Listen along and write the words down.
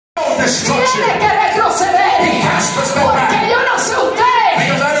destruction. Tiene que retroceder. He has to step Porque back. yo no sé usted,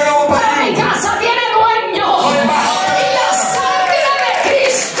 Because I don't know about pero mi you. casa tiene dueño. But in my house, Y la sangre de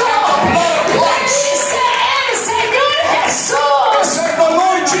Cristo le dice el Señor Jesús said the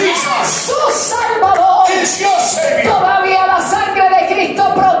Lord Jesus es su Salvador. is your Savior. Todavía la sangre de Cristo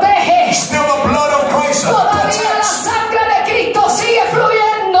protege. Still the blood of Christ Todavía la protects. sangre de Cristo sigue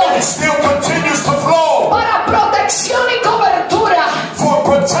fluyendo It still continues to flow para protección y cobertura. for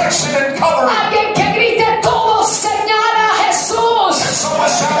protection and covering. Alguien que grite todo señala a Jesús. Someone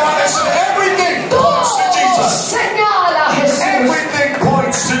shout out and say, everything Todo points to Jesus. señala a Jesús. Everything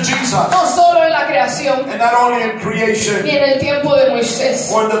points to Jesus. No solo en la creación, And not only in creation, ni en el tiempo de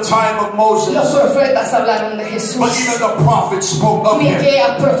Moisés. or in the time of Los Moses, profetas hablaron de Jesús. but even the prophets spoke of him.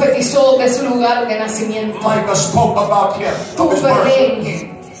 Miqueas profetizó de su lugar de nacimiento. Micah spoke about him, Tú, of his birth.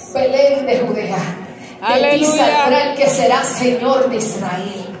 Belén, Belén de Judea, de ti saldrá el que será Señor de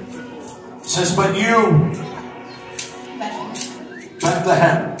Israel. Says, but you,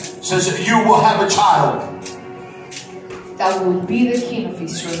 Bethlehem, says you will have a child That will be the king of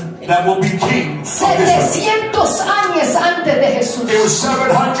Israel. that will be king of Israel. 700 años antes de Jesús. It was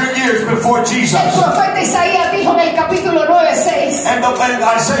 700 years before Jesus. El profeta Isaías dijo en el capítulo 9:6. And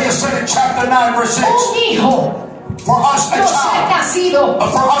Isaiah said in chapter 9 verse 6, Un hijo for us a nos es child,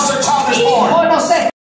 nacido, for us a child is hijo born, nos es